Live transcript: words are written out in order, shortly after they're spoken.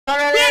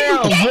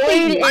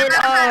Void and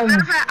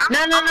no,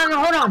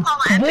 hold on.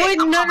 Void,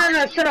 no,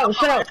 shut up.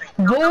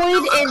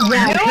 Void and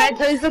Jack. Can I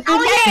tell you something?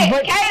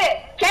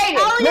 Kaden,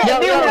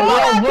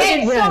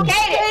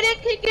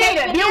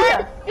 no.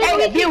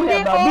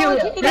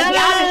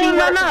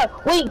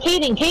 Wait,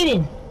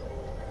 Kaden.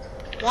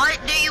 What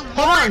do you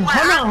Hold want?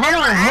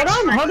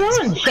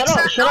 on. Shut up.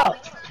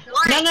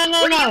 No.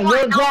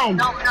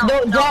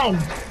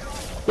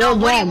 Yo,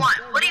 Jag.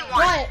 What do you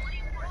want?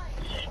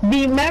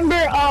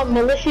 Remember,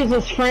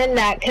 Malicious' friend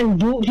that can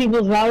boot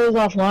people's routers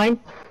offline?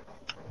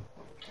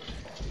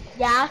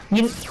 Yeah.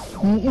 You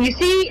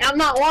see, I'm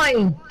not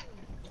lying.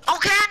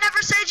 Okay, I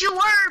never said you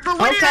were, but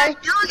what did I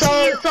do to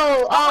you?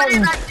 So,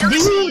 do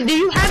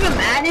you have him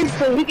added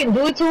so he can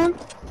do it to him?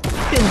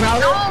 His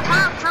router? No,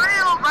 bro, for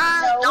real,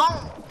 bro. Don't.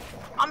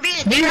 I'm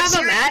being Do you have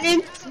him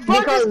added?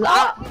 Because, no,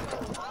 I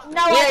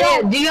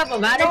don't. Do you have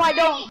him added? No, I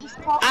don't.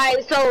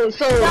 Alright, so, is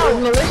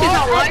Malicious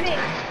online?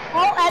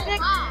 All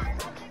Epic.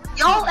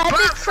 All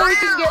Epic so we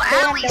can get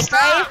banned,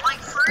 okay?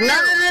 No.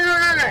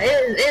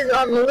 Is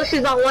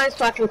Malicious online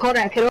so I can call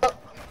that kid up?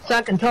 So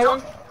I can tell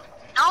him?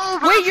 No,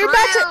 bro, wait, you're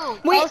about to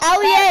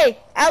wait,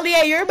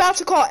 Alia, you're about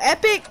to call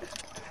Epic?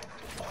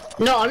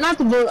 No, I'm not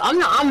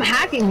I'm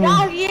hacking him.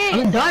 Oh,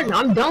 yeah.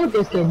 I'm done with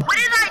this kid. What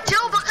did I do?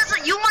 Because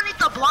you wanted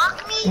to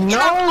block me?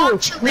 No.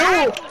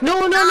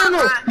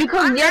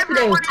 Because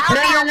yesterday. No. What did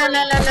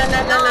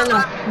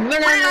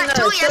I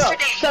do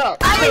yesterday? Shut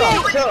up. Ray's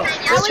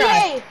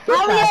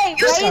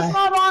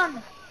not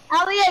on.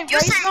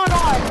 Ray's not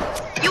on.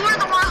 You were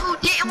the one who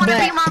didn't want to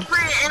be my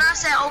friend, and I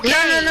said, okay.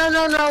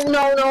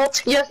 No.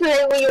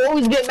 Yesterday when you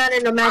always get mad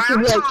in the match,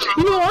 you're like,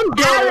 I'm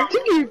done.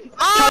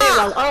 Tell your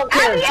mom. I don't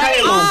care.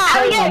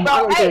 Tell your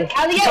mom.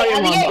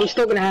 I'm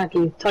still gonna hack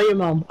you. Tell your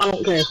mom. I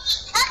don't care.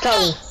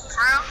 Tell her.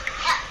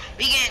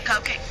 Begin,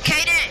 Cupcake.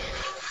 Kaden,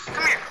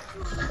 come here.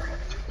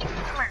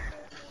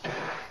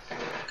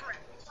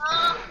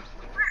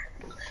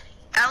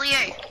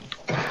 Alia.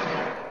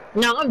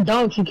 No, I'm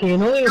done with you, kid.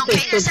 Don't even say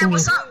shit to me.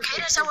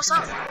 Kaden said what's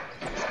up.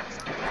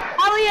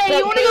 Alia,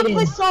 you wanna go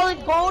play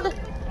Solid Gold?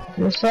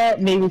 What's up,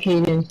 baby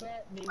Kaden?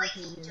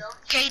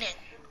 Kaden.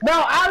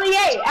 No,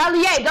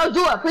 Alia, don't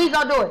do it. Please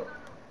don't do it.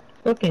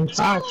 Fucking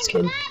shots,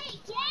 kid.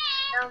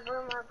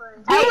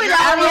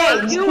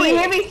 Alia, you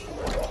hear me?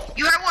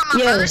 You heard what my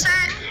brother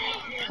said?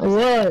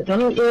 What?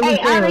 Don't let me Hey,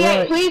 hear Alia,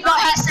 what?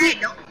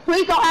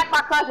 please don't hack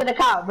my cousin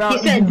account, bro. He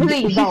said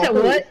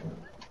what?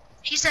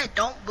 He said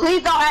don't boo.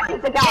 Please don't hack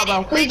his account,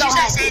 bro. Please don't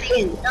hack it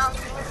again.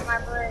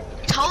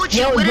 Told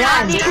you, Yo, what did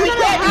I Jack. do?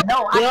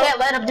 No, I can't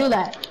let him do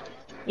that.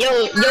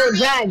 Yo,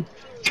 Jag.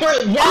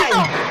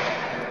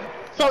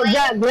 So,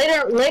 Jag,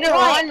 later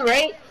on,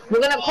 right?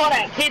 We're gonna call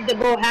that kid to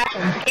go hack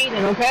him,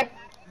 Kaden, okay?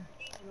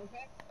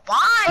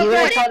 Why? We're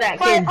gonna call that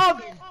kid.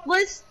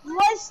 Let's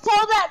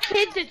tell that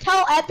kid to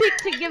tell Epic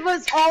to give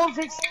us all of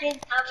his skins.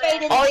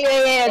 Oh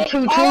yeah,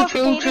 true.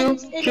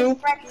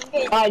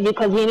 Alright,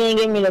 because he didn't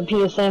give me the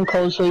PSN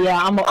code, so yeah,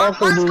 I'ma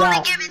also do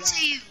that. Give it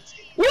to you.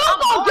 Do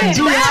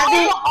you have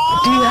it?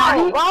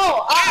 No,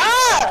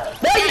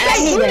 you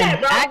can't do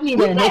that, bro. Ask me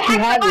then, if you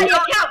have it.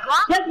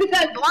 Just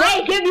because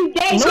they give you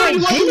No,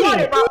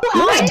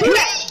 I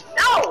didn't.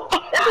 No,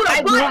 that's what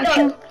I blocked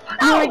you.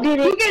 No, I did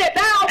it. You get it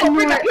now for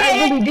free. I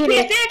really did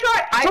it. PSN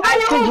card. I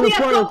Somebody told you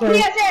else before,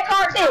 PSN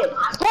card then.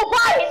 Go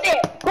buy it then.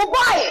 Go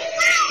buy it.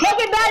 Don't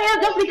get mad at him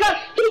just because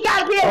he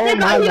got a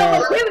PSN card. He don't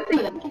want to give it to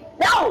you.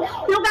 No,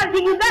 he don't got to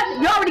give you nothing.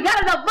 You already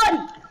got enough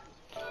money.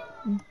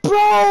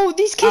 Bro,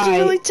 these kids are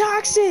really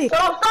toxic. So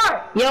don't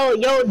start.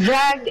 Yo,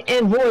 Dragged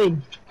and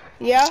Void.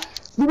 Yeah?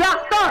 Do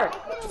not start.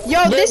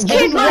 Yo, this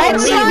kid Red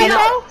Sky, bro.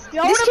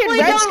 Y'all This wanna kid play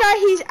Red dumb? Sky,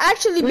 he's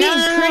actually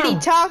being pretty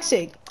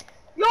toxic.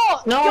 Yo,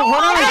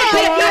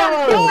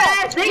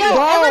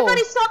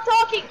 everybody stop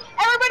talking.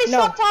 Everybody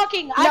stop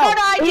talking. I got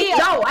an idea.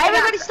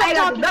 Everybody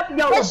stop talking.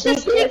 Let's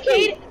just kick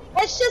Kaden.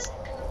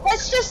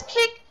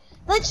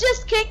 Let's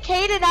just kick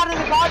Kaden out of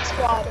the God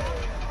Squad.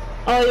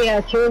 Oh yeah,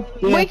 true.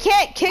 Yeah. We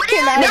can't kick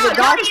him out of the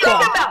God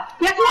Squad.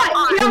 Guess what?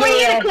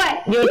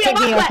 You're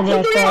kicking me off the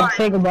God Squad.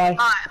 Say goodbye.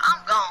 Alright,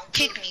 I'm gone.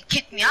 Kick me.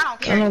 I don't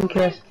care. I don't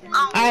care.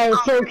 Alright,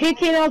 so kick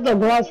him out the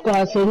God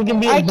Squad so he can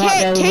be a I bot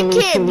can't that kick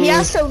will him. He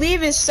has to leave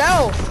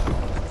himself.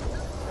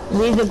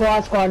 Leave the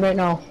God Squad right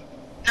now.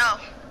 No.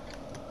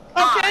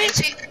 Okay.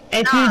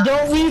 If you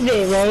don't leave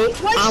it, right,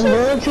 I'm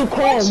going to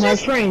call my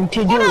friend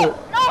to do it. No,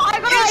 I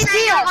got You an said you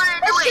idea. want to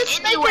do it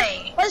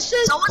anyway.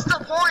 So what's the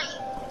point?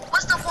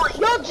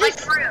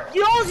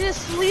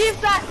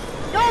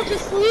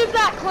 Just leave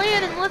that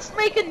clan and let's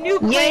make a new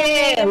clan.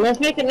 Yeah, let's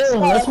make a new one.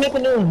 Let's just make a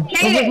new one.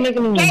 Kaden,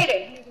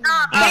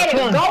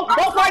 go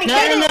party. No.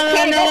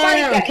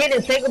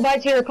 Kaden, say goodbye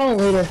to your account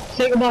later.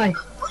 Say goodbye.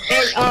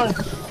 And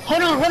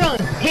hold on.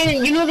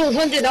 Kaden, you know those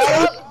 $100?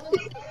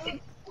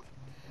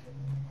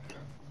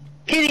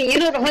 Kaden, you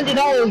know the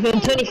 $100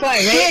 in 25,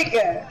 right?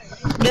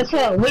 Guess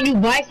what? When you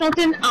buy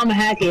something, I'ma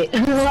hack it.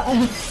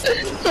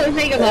 So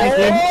say goodbye,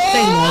 kid.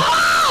 Say goodbye.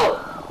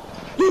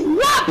 Do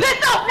not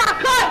piss off my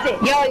cousin!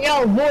 Yo,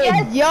 boy.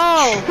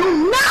 Yo! Do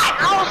not!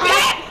 I'll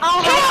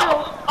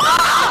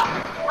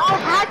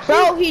hack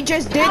Bro, he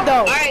just did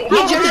though. Alright,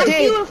 He just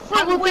did.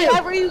 How about this?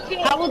 Whatever you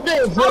get. How about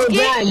this? I'll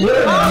get you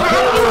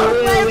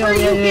whatever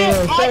you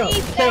get.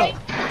 Anything.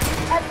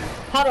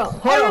 Hold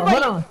on.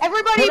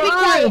 Everybody be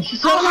quiet.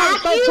 I'll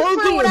hack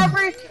you for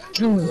whatever.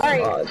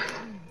 Alright.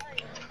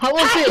 How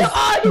about this?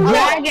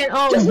 Dragon,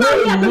 let's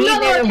put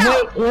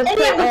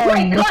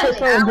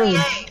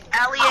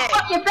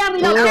Fucking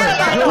family don't care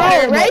about Bro,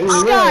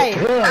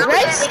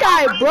 Red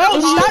Sky, bro,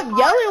 stop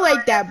yelling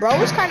like that,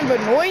 bro. It's kind of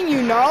annoying,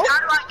 you know. How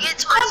do I get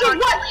to my I don't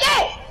give what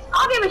shit. I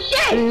don't give a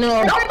shit.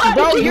 No,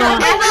 bro, you're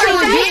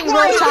actually being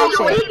real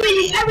toxic. He's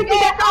getting everything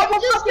that's all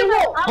fucking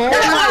wrong. Oh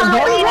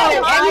my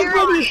god,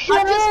 everybody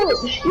shut up.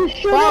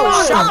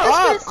 Bro, shut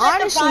up,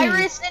 honestly.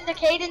 Virus into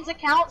Caden's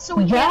account so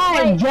we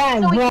Jag.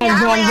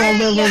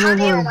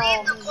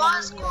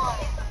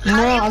 No,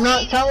 I'm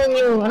not telling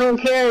you. I don't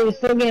care. You're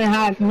still getting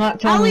hacked. I'm not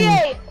telling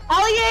you.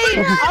 Allie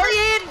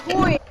and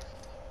Boy.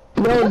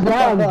 Yo,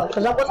 dog.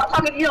 Cause I'm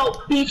talking to you,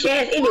 bitch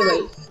ass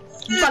anyway.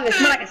 You fucking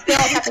smell like a stale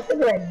type of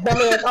cigarette, dumb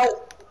ass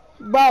hoe.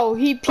 Bro,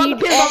 he Fucking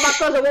peed piss on my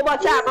cousin one more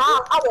time,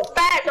 I will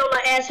fast on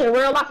my ass in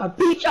real life and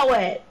beat your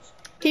ass.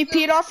 He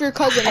peed off your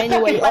cousin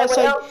anyway.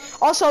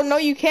 Also, no,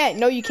 you can't.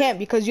 No, you can't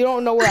because you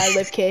don't know where I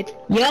live, kid.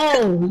 Yo.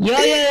 I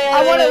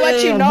want to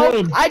let you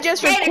know. I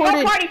just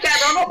recorded. Go party chat,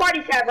 bro. Go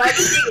party chat, bro.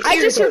 I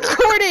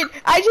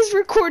just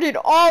recorded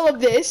all of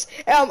this.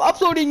 And I'm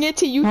uploading it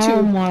to Oh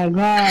YouTube. my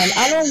god.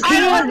 I don't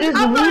care this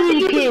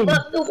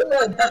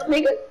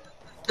weed kid.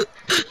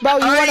 Bro,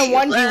 you want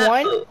a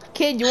 1v1?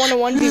 Kid, you want a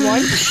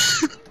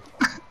 1v1?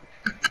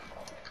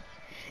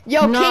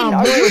 Yo, Nah, Caden,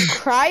 are bro. you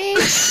crying?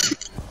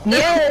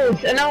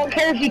 Yes, and I don't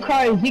care if he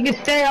cries. He can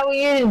stay how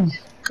he is.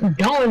 I'm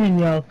done him,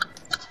 yo.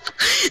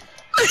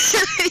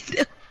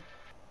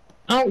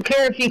 I don't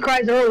care if he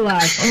cries or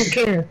laughs. I don't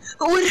care.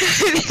 What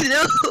did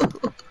I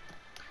do?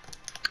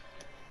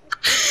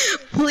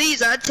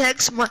 Please, I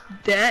text my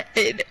dad.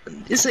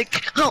 It's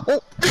like, oh.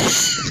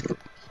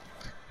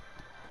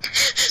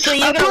 So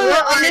you're gonna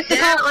work on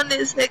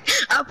this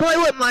account? I play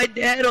with my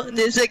dad on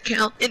this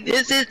account, and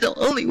this is the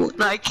only one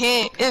I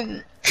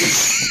can.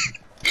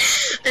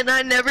 And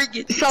I never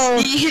get to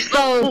see it.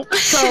 So,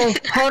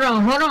 hold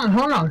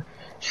on.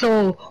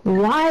 So,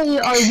 why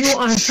are you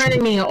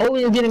unfriending me and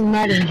always getting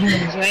mad at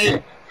humans,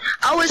 right?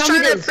 I was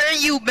trying to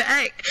friend you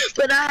back,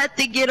 but I had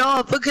to get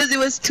off because it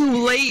was too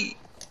late.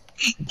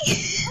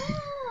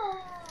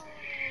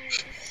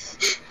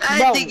 I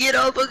had to get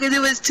off because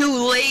it was too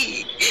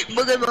late.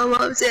 Because my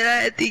mom said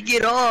I had to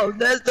get off.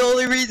 That's the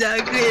only reason I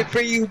couldn't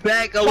bring you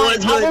back. I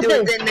was going to do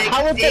it the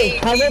next day.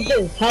 How about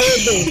this?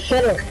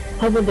 Shut up.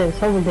 How about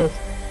this?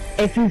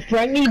 If you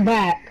friend me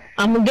back,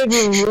 I'm gonna give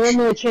you one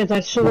more chance,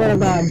 I swear to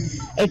God.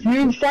 If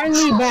you friend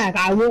me back,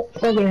 I won't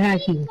fucking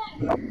hack you.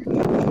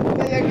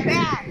 You're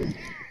trash.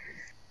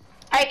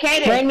 Hey,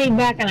 Kaden. Friend me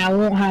back and I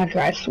won't hack you,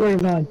 I swear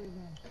to God.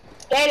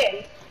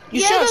 Kaden.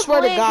 You shouldn't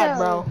swear to God,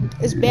 bro.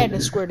 It's bad to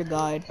swear to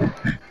God.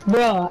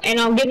 Bro, and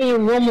I'm giving you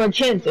one more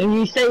chance. If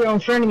you say you're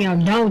unfriending me,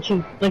 I'm down with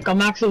you. Like,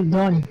 I'm actually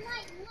done.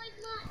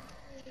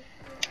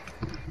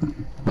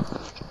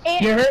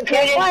 You heard,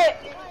 Kaden?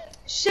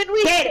 Should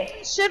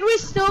we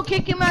still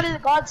kick him out of the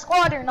God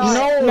Squad or not?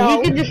 No,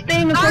 he can just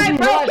stay in the fucking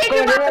God kick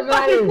him Squad. out the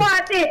fucking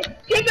squad then.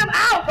 Kick him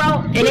out,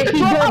 bro. And if he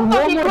does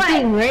one more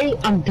thing, right,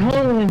 I'm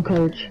done with him,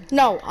 coach.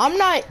 No, I'm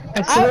not.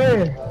 I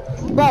swear.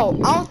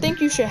 Bro, I don't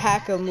think you should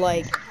hack him.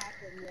 Like,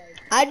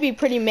 I'd be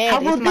pretty mad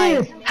How about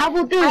this? How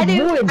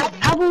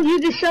about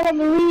you just shut up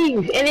and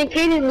leave? And then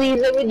Kaden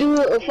leaves and we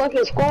do a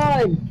fucking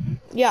squad.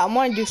 Yeah, I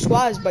want to do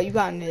squads, but you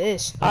got into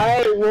this.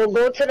 Alright, we'll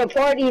go to the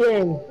party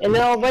then. And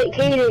then I'll invite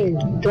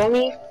Kaden,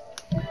 dummy.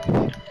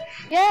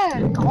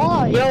 Yeah,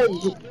 God. Yo,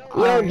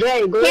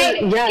 Jay, go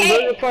to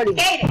the party.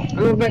 I'm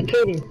gonna invite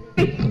Kaden.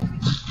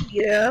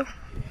 Yeah.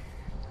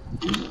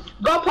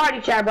 Go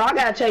party chat, bro. I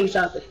gotta tell you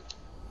something.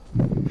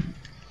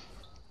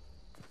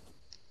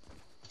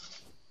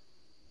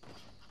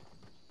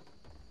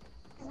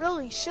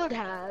 Really should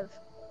have.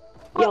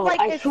 Yo, like,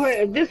 I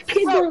swear, if this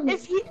kid bro, don't...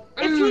 if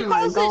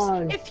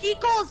he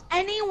calls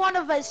any one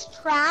of us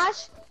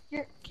trash,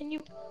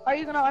 are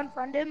you gonna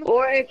unfriend him?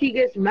 Or if he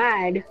gets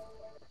mad.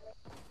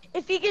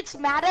 If he gets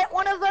mad at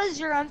one of us,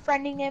 you're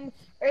unfriending him.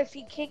 Or if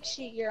he kicks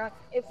you,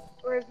 if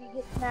he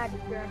gets mad,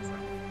 you're unfriending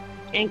him.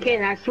 And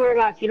Kaden, I swear to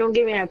God, if you don't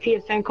give me that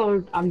PSN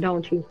code, I'm done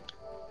with you.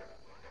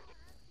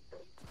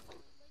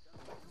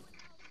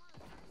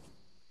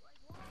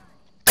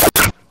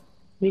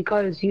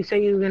 Because you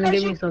said you were gonna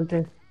give me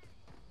something.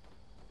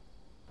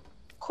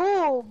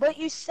 Cool, but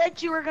you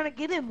said you were gonna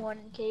get him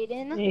one,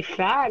 Kaden. Hey,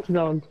 facts,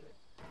 though.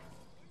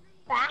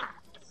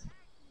 Facts.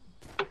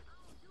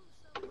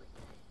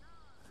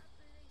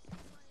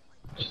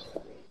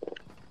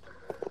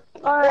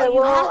 Alright,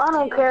 well, I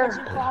don't care.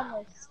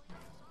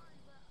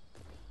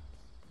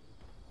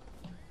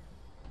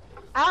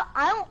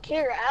 I don't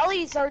care.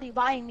 Allie's already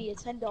buying me a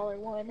 $10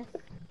 one.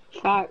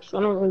 Facts, I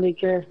don't really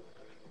care.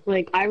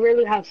 Like, I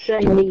really have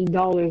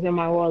 $70 in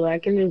my wallet. I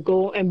can just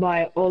go and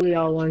buy all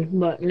y'all one.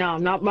 But no,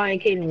 I'm not buying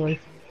Kaden one.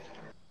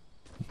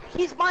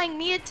 He's buying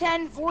me a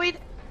 10, Void.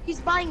 He's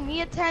buying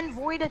me a 10,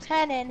 Void a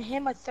 10, and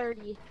him a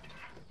 30.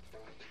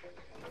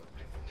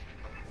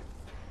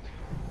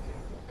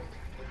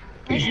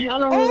 I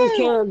don't really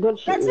care. Good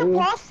for That's you.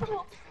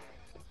 impossible.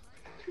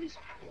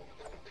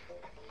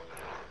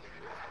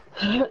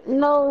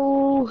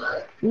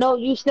 No,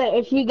 you said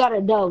if you got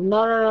a dub.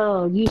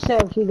 No, you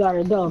said if you got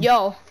a dub.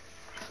 Yo,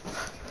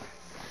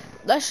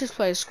 let's just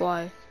play a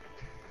squad.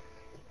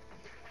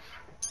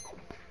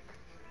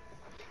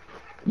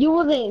 You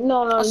wasn't,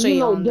 no, I'll see you you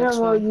know on the next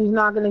damn well one. you's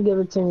not gonna give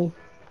it to me.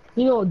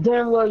 You know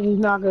damn well you's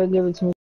not gonna give it to me.